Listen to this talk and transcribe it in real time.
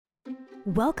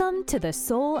Welcome to the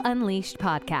Soul Unleashed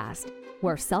podcast,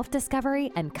 where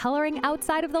self-discovery and coloring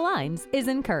outside of the lines is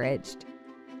encouraged.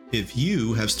 If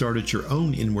you have started your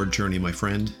own inward journey, my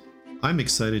friend, I'm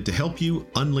excited to help you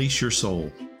unleash your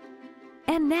soul.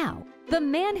 And now, the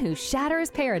man who shatters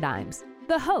paradigms,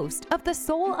 the host of the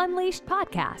Soul Unleashed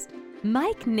podcast,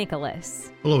 Mike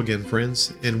Nicholas. Hello again,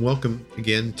 friends, and welcome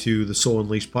again to the Soul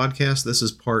Unleashed podcast. This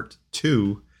is part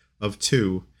 2 of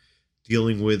 2,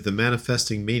 dealing with the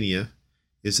manifesting mania.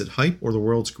 Is it hype or the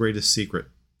world's greatest secret?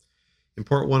 In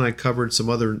part 1, I covered some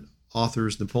other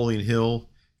authors, Napoleon Hill,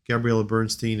 Gabriella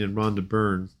Bernstein, and Rhonda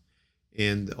Byrne,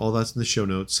 and all that's in the show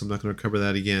notes, so I'm not going to cover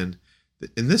that again.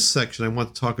 In this section, I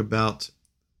want to talk about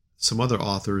some other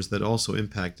authors that also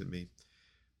impacted me.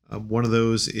 One of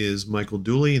those is Michael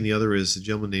Dooley, and the other is a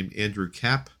gentleman named Andrew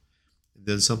Kapp, and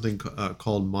then something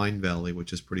called Mind Valley,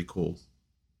 which is pretty cool.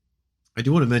 I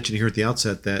do want to mention here at the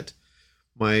outset that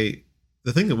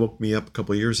the thing that woke me up a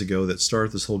couple of years ago that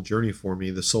started this whole journey for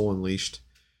me, the Soul Unleashed,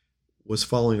 was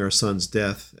following our son's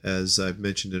death, as I've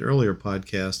mentioned in earlier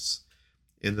podcasts,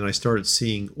 and then I started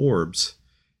seeing orbs,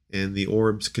 and the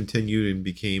orbs continued and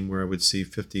became where I would see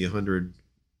 50, 100,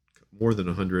 more than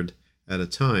 100 at a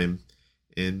time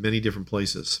in many different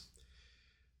places.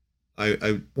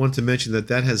 I want to mention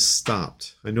that has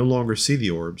stopped. I no longer see the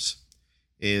orbs,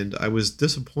 and I was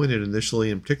disappointed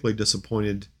initially, and particularly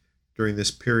disappointed during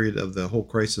this period of the whole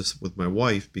crisis with my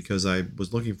wife, because I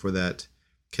was looking for that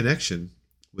connection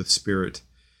with spirit.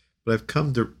 But I've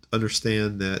come to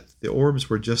understand that the orbs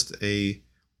were just a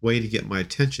way to get my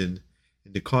attention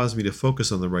and to cause me to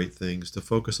focus on the right things, to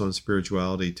focus on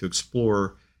spirituality, to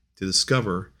explore, to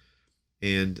discover.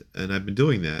 And I've been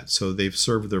doing that. So they've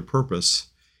served their purpose.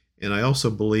 And I also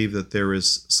believe that there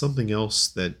is something else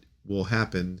that will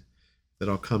happen that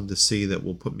I'll come to see that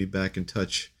will put me back in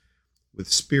touch with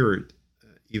spirit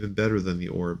even better than the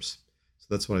orbs. So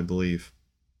that's what I believe.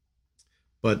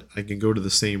 But I can go to the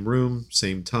same room,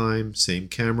 same time, same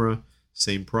camera,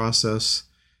 same process.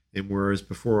 And whereas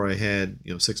before I had,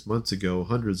 6 months ago,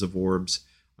 hundreds of orbs,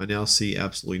 I now see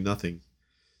absolutely nothing.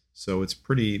 So it's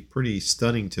pretty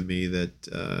stunning to me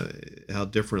that how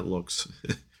different it looks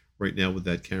right now with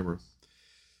that camera.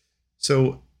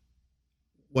 So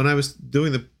when I was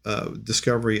doing the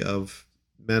discovery of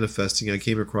manifesting, I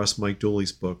came across Mike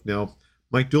Dooley's book. Now,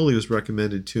 Mike Dooley was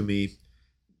recommended to me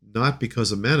not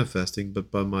because of manifesting, but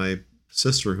by my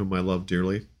sister, whom I love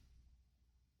dearly.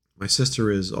 My sister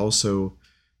is also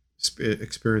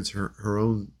experiencing her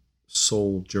own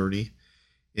soul journey,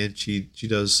 and she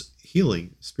does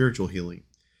healing, spiritual healing.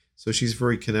 So she's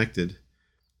very connected,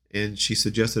 and she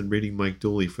suggested reading Mike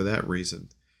Dooley for that reason.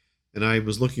 And I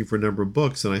was looking for a number of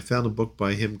books, and I found a book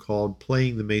by him called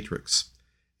Playing the Matrix,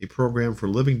 a program for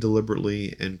living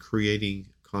deliberately and creating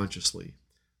consciously.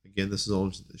 Again, this is all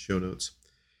in the show notes.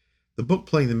 The book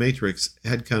Playing the Matrix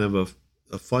had kind of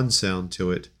a fun sound to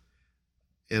it.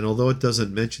 And although it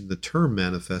doesn't mention the term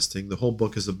manifesting, the whole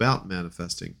book is about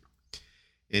manifesting.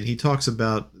 And he talks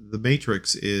about the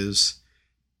matrix is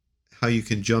how you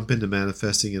can jump into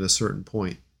manifesting at a certain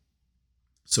point.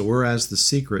 So whereas The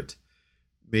Secret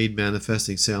made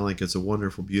manifesting sound like it's a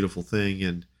wonderful, beautiful thing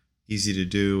and easy to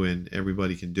do and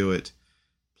everybody can do it,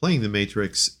 Playing the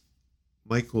Matrix,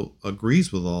 Michael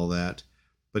agrees with all that,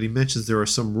 but he mentions there are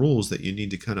some rules that you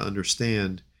need to kind of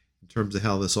understand in terms of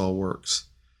how this all works.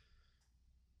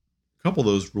 A couple of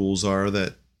those rules are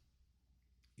that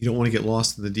you don't want to get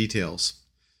lost in the details.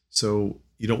 So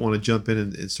you don't want to jump in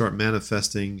and start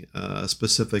manifesting a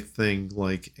specific thing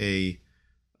like a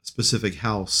specific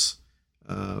house,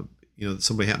 that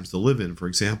somebody happens to live in, for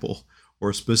example, or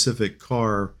a specific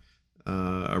car,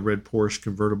 a red Porsche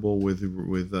convertible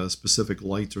with specific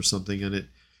lights or something in it.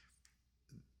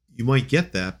 You might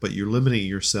get that, but you're limiting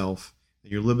yourself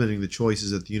and you're limiting the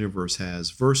choices that the universe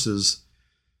has versus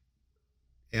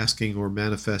asking or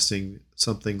manifesting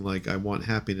something like, I want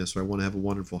happiness, or I want to have a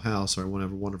wonderful house, or I want to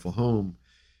have a wonderful home.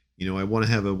 I want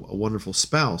to have a wonderful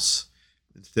spouse,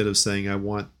 instead of saying, I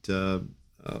want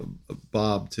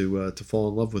Bob to fall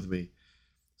in love with me.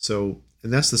 So,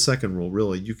 and that's the second rule,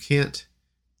 really. You can't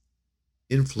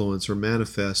influence or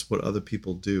manifest what other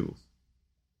people do.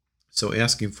 So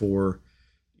asking for,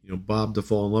 Bob to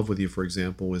fall in love with you, for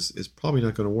example, is probably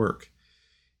not going to work.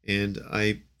 And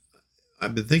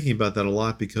I've been thinking about that a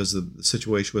lot because of the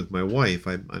situation with my wife.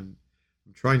 I'm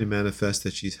trying to manifest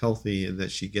that she's healthy and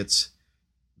that she gets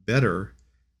better,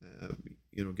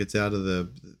 gets out of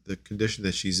the condition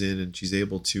that she's in, and she's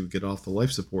able to get off the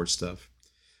life support stuff.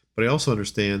 But I also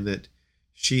understand that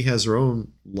she has her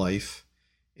own life,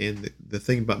 and the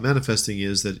thing about manifesting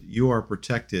is that you are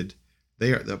protected.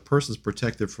 The person's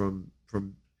protected from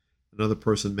another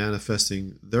person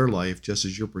manifesting their life just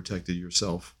as you're protected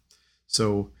yourself.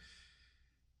 So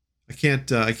I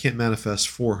can't manifest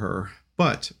for her,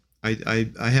 but I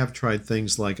have tried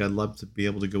things like I'd love to be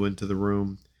able to go into the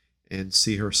room and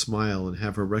see her smile and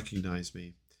have her recognize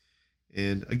me.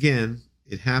 And again,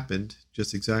 it happened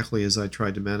just exactly as I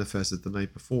tried to manifest it the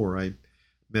night before. I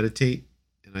meditate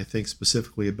and I think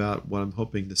specifically about what I'm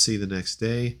hoping to see the next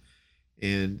day.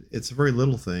 And it's a very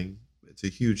little thing. It's a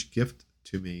huge gift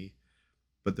to me.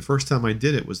 But the first time I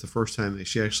did it was the first time that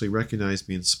she actually recognized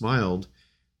me and smiled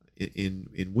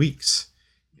in weeks.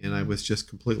 And I was just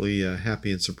completely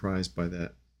happy and surprised by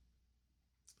that.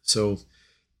 So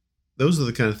those are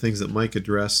the kind of things that Mike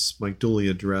Dooley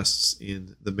addressed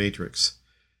in The Matrix.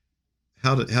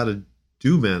 How to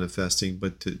do manifesting,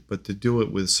 but to do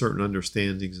it with certain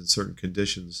understandings and certain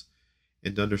conditions,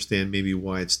 and to understand maybe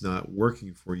why it's not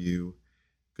working for you.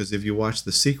 Because if you watch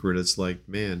The Secret, it's like,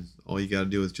 man, all you got to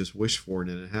do is just wish for it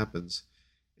and it happens.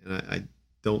 And I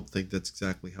don't think that's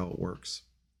exactly how it works.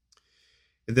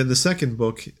 And then the second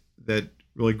book that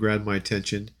really grabbed my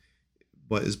attention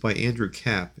is by Andrew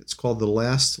Kapp. It's called The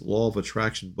Last Law of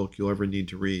Attraction Book You'll Ever Need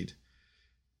to Read.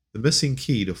 The Missing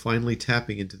Key to Finally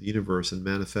Tapping into the Universe and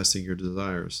Manifesting Your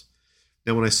Desires.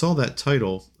 Now, when I saw that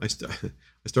title, I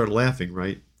started laughing,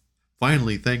 right?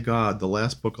 Finally, thank God, the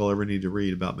last book I'll ever need to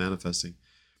read about manifesting.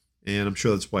 And I'm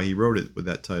sure that's why he wrote it with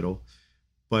that title.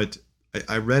 But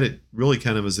I read it really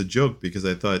kind of as a joke because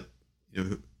I thought,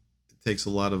 it takes a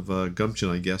lot of gumption,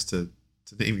 I guess, to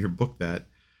name your book that.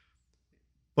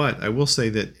 But I will say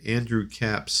that Andrew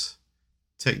Kapp's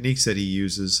techniques that he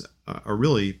uses are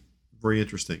really very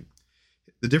interesting.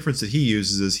 The difference that he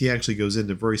uses is he actually goes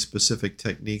into very specific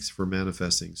techniques for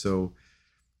manifesting. So,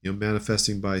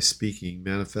 manifesting by speaking,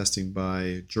 manifesting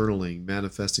by journaling,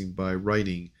 manifesting by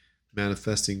writing,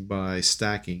 manifesting by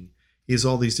stacking. He has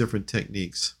all these different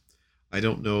techniques. I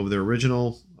don't know if they're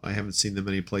original. I haven't seen them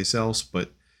anyplace else,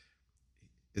 but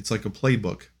it's like a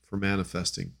playbook for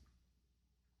manifesting.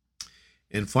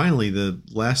 And finally, the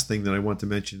last thing that I want to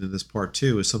mention in this part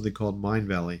 2 is something called Mind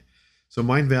Valley. So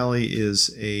Mind Valley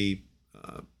is a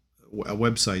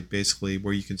website basically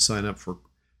where you can sign up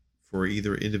for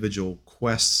either individual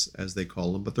quests, as they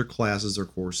call them, but they're classes or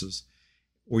courses,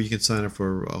 or you can sign up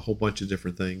for a whole bunch of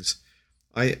different things.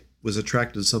 I was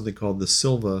attracted to something called the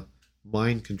Silva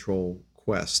Mind Control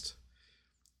Quest.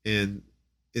 And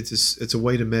it's a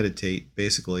way to meditate,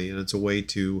 basically, and it's a way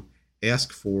to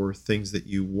ask for things that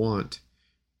you want.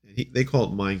 And they call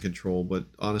it mind control, but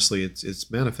honestly, it's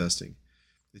manifesting.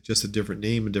 It's just a different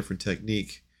name, a different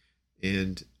technique.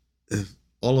 And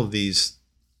all of these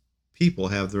people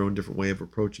have their own different way of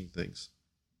approaching things.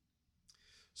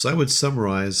 So I would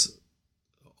summarize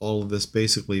all of this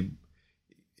basically,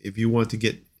 if you want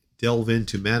to delve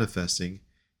into manifesting,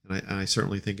 and I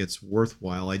certainly think it's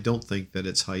worthwhile. I don't think that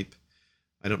it's hype.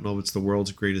 I don't know if it's the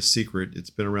world's greatest secret. It's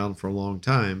been around for a long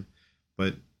time,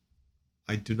 but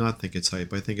I do not think it's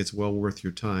hype. I think it's well worth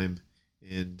your time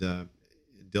and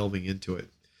delving into it.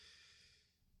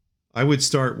 I would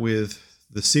start with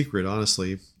The Secret,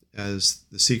 honestly, as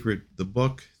The Secret, the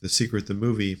book, The Secret, the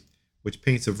movie, which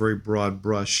paints a very broad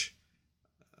brush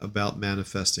about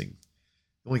manifesting.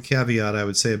 The only caveat I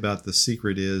would say about The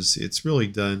Secret is it's really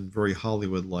done very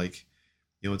Hollywood-like.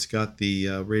 It's got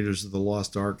the Raiders of the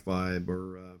Lost Ark vibe,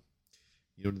 or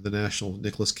the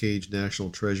Nicolas Cage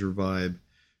National Treasure vibe,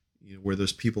 where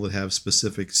there's people that have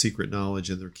specific secret knowledge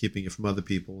and they're keeping it from other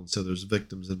people, and so there's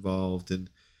victims involved, and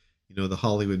the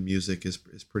Hollywood music is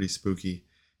pretty spooky.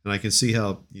 And I can see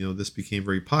how this became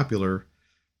very popular.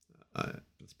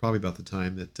 It's probably about the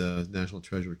time that National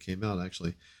Treasure came out,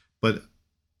 actually, but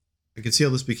I can see how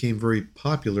this became very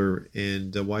popular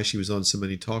and why she was on so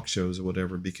many talk shows or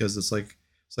whatever, because it's like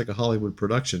a Hollywood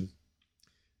production.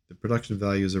 The production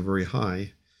values are very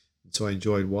high, and so I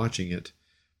enjoyed watching it.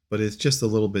 But it's just a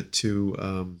little bit too.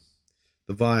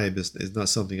 The vibe is not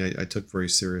something I took very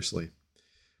seriously.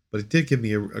 But it did give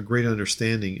me a great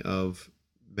understanding of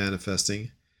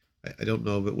manifesting. I don't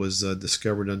know if it was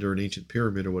discovered under an ancient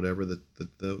pyramid or whatever,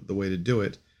 the way to do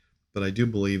it. But I do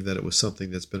believe that it was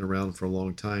something that's been around for a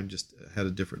long time, just had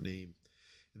a different name.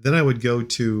 Then I would go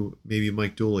to maybe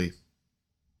Mike Dooley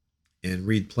and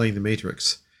read Playing the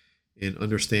Matrix and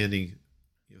understanding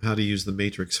how to use the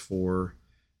Matrix to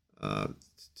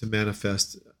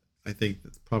manifest. I think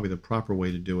that's probably the proper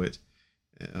way to do it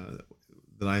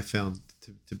that I found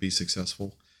to be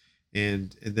successful.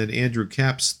 And then Andrew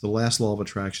Kapp's The Last Law of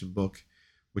Attraction book,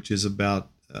 which is about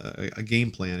a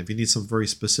game plan. If you need some very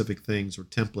specific things or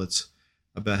templates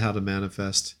about how to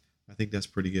manifest, I think that's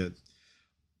pretty good.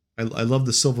 I love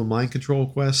the Silva Mind Control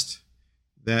Quest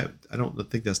that I don't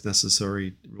think that's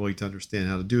necessary really to understand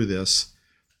how to do this,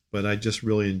 but I just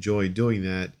really enjoy doing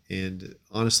that. And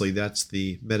honestly, that's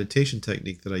the meditation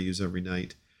technique that I use every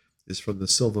night, is from the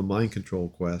Silva Mind Control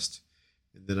Quest.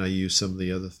 And then I use some of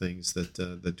the other things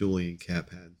that Dooley and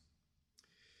Cap had.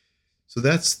 So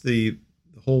that's the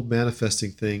whole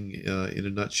manifesting thing in a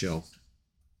nutshell.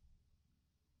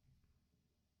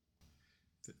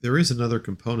 There is another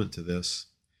component to this,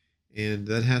 and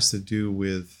that has to do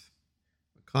with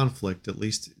a conflict, at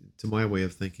least to my way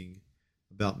of thinking,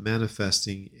 about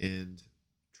manifesting and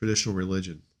traditional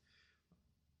religion.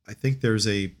 I think there's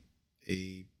a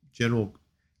general,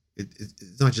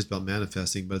 it's not just about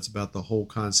manifesting, but it's about the whole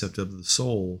concept of the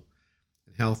soul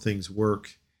and how things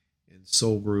work, and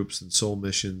soul groups and soul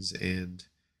missions, and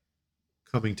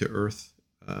coming to earth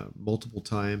multiple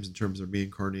times in terms of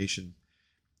reincarnation,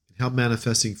 and how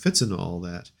manifesting fits into all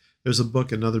that. There's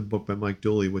another book by Mike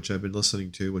Dooley, which I've been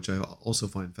listening to, which I also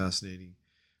find fascinating,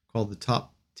 called The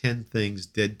Top 10 Things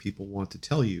Dead People Want to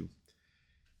Tell You.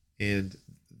 And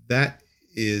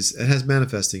it has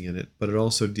manifesting in it, but it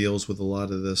also deals with a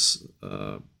lot of this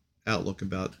outlook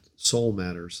about soul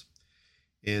matters.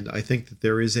 And I think that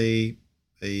there is a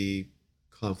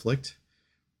conflict,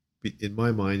 in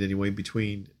my mind anyway,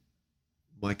 between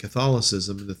my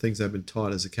Catholicism and the things I've been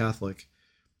taught as a Catholic,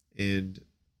 and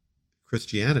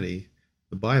Christianity,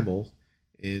 the Bible,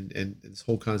 and this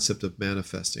whole concept of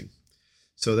manifesting.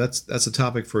 So that's a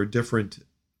topic for a different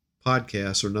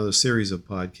podcast or another series of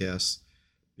podcasts,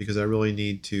 because I really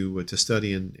need to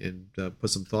study and put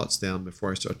some thoughts down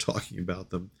before I start talking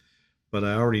about them. But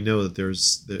I already know that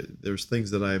there's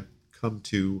things that I've come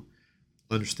to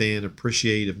understand,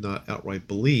 appreciate, if not outright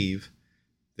believe,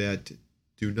 that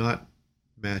do not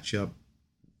match up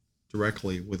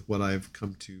directly with what I've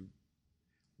come to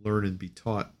learn and be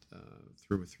taught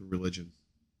through religion.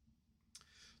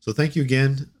 So thank you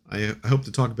again. I hope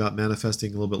to talk about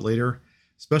manifesting a little bit later,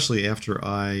 especially after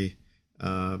I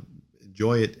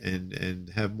enjoy it and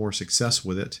have more success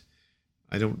with it.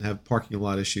 I don't have parking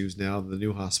lot issues now. The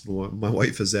new hospital my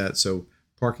wife is at, so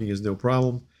parking is no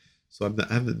problem. So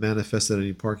I haven't manifested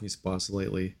any parking spots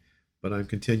lately, but I'm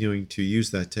continuing to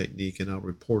use that technique, and I'll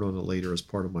report on it later as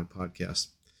part of my podcast.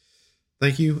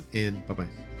 Thank you, and bye-bye.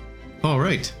 All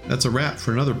right, that's a wrap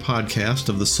for another podcast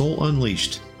of The Soul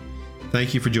Unleashed.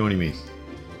 Thank you for joining me.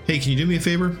 Hey, can you do me a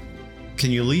favor?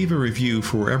 Can you leave a review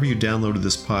for wherever you downloaded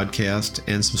this podcast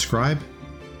and subscribe?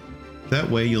 That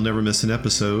way you'll never miss an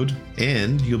episode,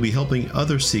 and you'll be helping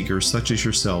other seekers such as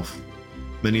yourself,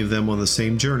 many of them on the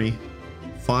same journey,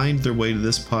 find their way to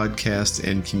this podcast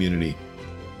and community.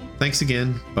 Thanks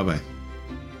again. Bye-bye.